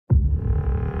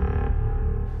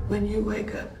When you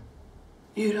wake up,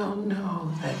 you don't know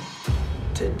that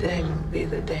today will be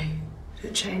the day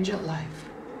to change your life.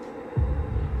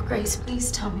 Grace,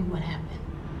 please tell me what happened.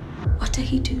 What did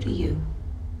he do to you?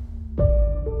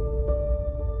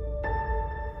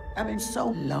 I've been so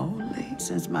lonely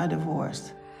since my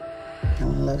divorce. I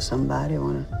want to love somebody, I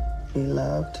want to be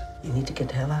loved. You need to get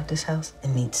the hell out of this house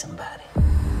and meet somebody.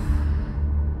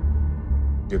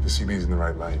 Get the CDs in the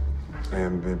right light.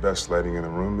 And the best lighting in the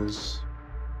room is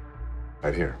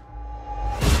right here.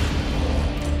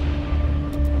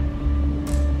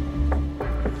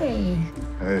 Hey.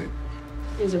 Hey.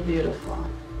 These are beautiful.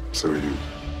 So are you.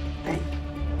 Thank you.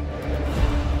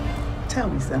 Tell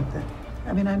me something.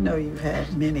 I mean, I know you've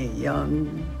had many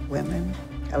young women.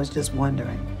 I was just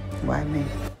wondering, why me?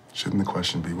 Shouldn't the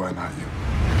question be, why not you?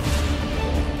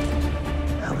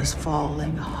 I was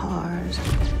falling hard.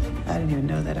 I didn't even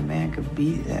know that a man could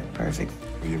be that perfect.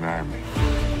 Will you marry me?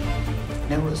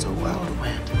 It was a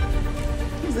whirlwind.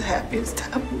 It was the happiest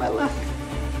time of my life.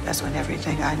 That's when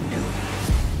everything I knew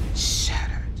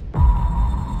shattered.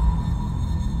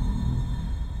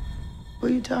 Who are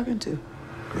you talking to?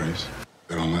 Grace.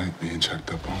 They don't like being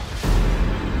checked up on.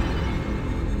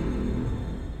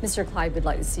 Mr. Clyde would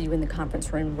like to see you in the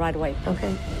conference room right away.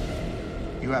 Okay.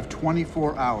 You have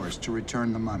 24 hours to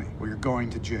return the money, or you're going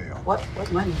to jail. What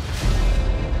money?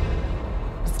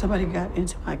 Somebody got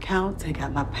into my account. They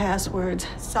got my passwords.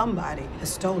 Somebody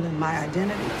has stolen my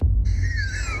identity.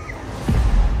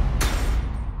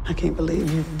 I can't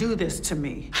believe you do this to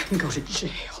me. I can go to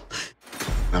jail.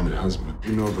 I'm your husband.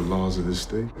 You know the laws of this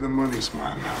state. The money's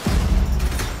mine now.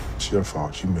 It's your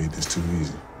fault. You made this too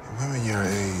easy. And women your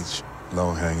age,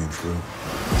 low-hanging fruit.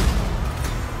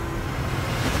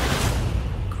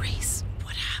 Grace,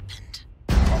 what happened?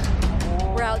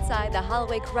 We're outside the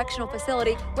Holloway Correctional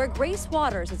Facility where Grace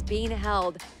Waters is being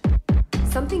held.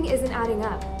 Something isn't adding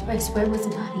up. Grace, where was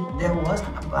the body? There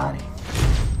wasn't a body.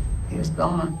 He was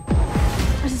gone.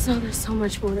 I just know there's so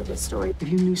much more to the story. If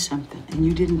you knew something and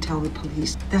you didn't tell the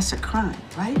police, that's a crime,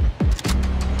 right?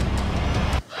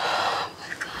 Oh,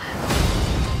 my God.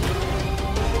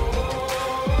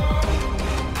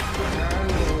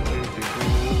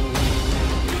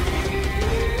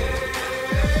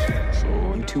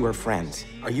 You two are friends.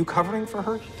 Are you covering for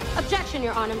her? Objection,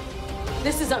 Your Honor.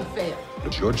 This is unfair.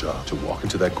 It's your job to walk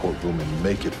into that courtroom and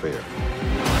make it fair.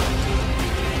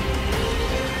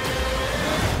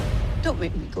 Don't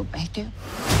make me go back there.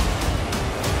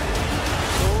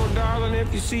 Oh, darling,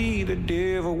 if you see the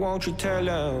devil, won't you tell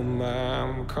him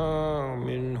I'm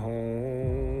coming home?